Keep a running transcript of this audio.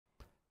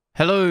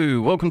Hello,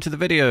 welcome to the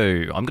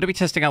video. I'm going to be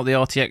testing out the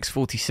RTX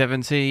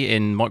 4070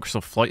 in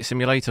Microsoft Flight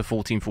Simulator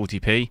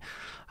 1440p.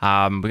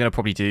 We're going to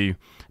probably do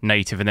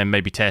native and then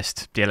maybe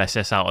test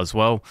DLSS out as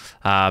well.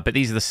 But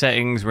these are the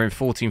settings. We're in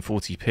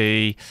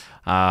 1440p.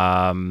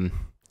 And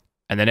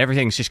then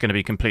everything's just going to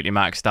be completely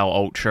maxed out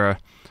Ultra.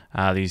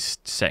 These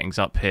settings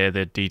up here,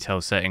 the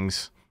detail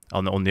settings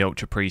on the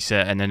Ultra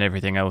preset, and then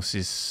everything else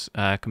is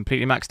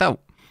completely maxed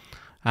out.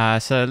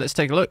 So let's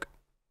take a look.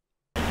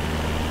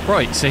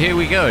 Right, so here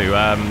we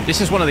go. This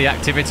is one of the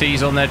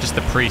activities on there, just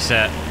the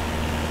preset,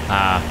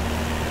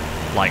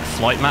 like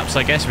flight maps,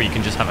 I guess, where you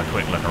can just have a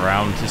quick look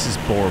around. This is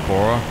Bora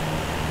Bora.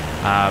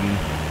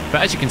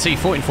 But as you can see,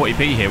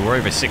 1440p here, we're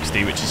over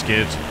 60, which is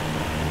good.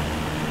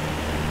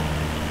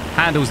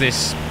 Handles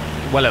this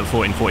well at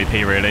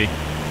 1440p, really.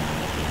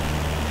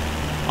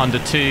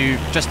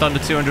 Just under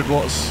 200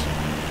 watts.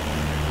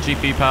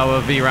 GPU power,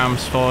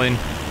 VRAM's fine.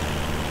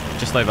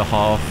 Just over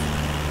half.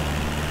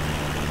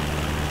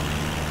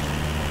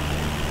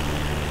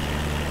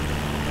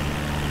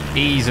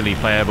 Easily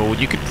playable.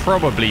 You could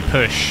probably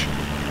push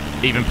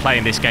even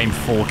playing this game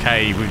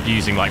 4K with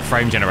using like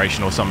frame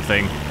generation or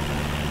something.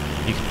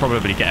 You could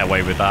probably get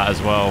away with that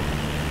as well.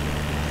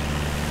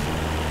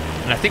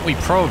 And I think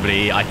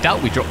I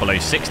doubt we drop below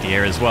 60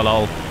 here as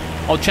well.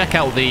 I'll check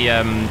out the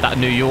that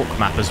New York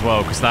map as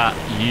well, because that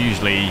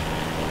usually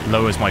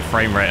lowers my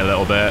frame rate a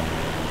little bit.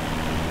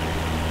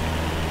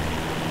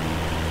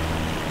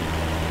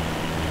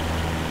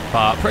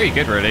 But pretty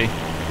good, really.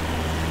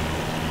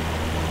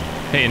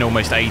 Hitting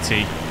almost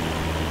 80.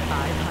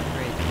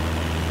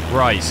 500.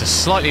 Right, so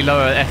slightly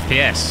lower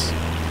FPS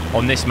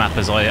on this map,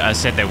 as I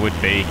said there would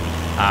be.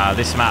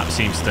 This map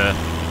seems to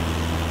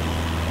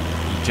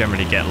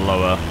generally get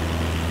lower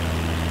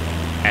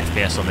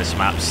FPS on this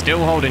map.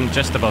 Still holding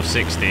just above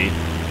 60.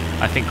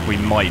 I think we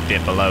might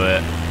dip below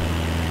it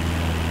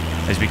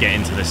as we get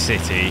into the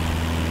city.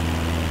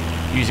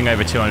 Using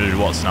over 200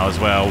 watts now as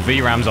well.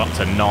 VRAM's up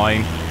to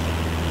 9.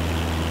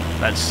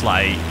 That's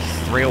like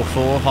 3 or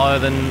 4 higher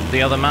than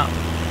the other map.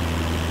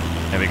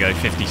 There we go,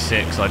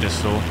 56 I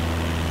just saw.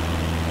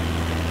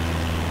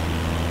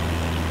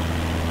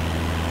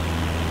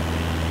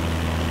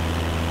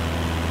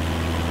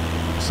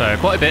 So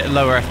quite a bit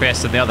lower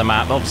FPS than the other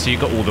map. Obviously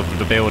you've got all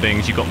the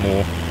buildings, you've got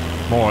more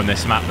on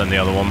this map than the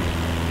other one.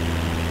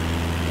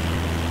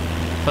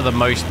 For the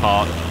most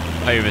part,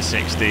 over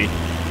 60.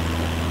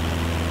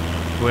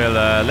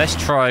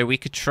 We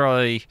could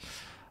try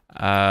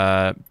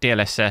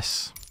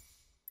DLSS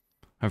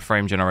and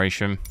frame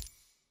generation.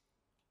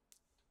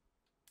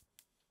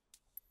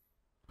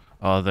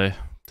 Oh, the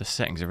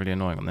settings are really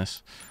annoying on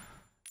this.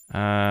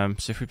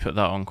 So if we put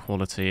that on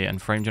quality and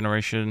frame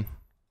generation,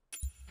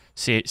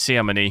 see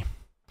how many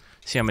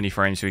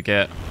frames we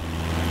get.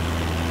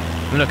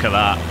 Look at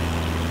that,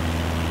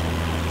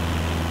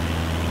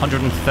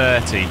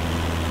 130,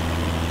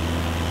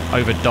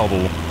 over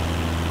double.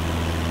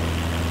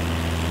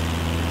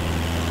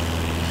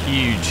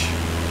 Huge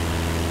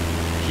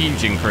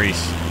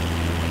increase.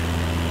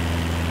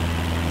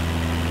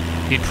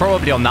 You'd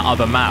probably on that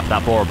other map,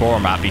 that Bora Bora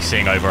map, be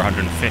seeing over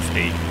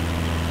 150.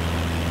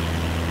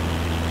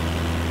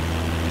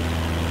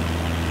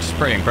 Which is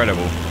pretty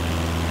incredible.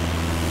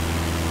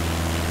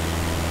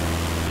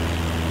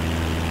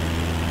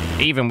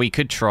 Even we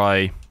could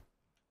try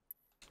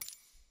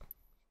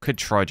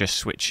just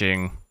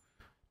switching,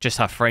 just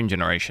have frame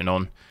generation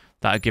on.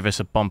 That would give us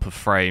a bump of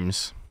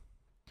frames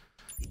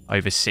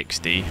over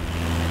 60.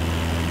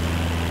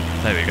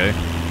 There we go.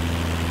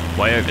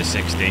 Way over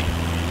 60.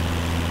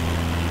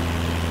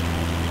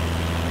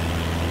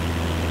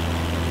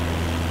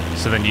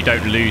 So then you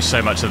don't lose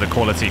so much of the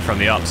quality from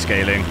the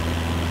upscaling.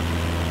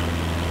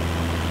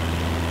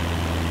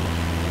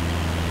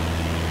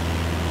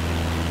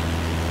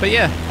 But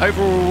yeah,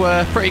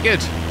 overall pretty good.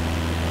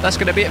 That's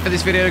going to be it for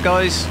this video,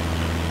 guys.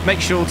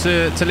 Make sure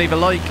to leave a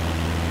like.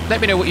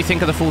 Let me know what you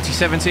think of the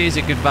 4070. Is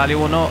it good value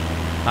or not?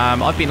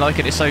 I've been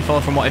liking it so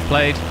far from what I've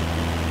played.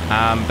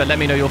 But let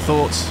me know your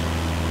thoughts.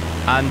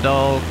 And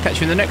I'll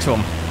catch you in the next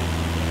one.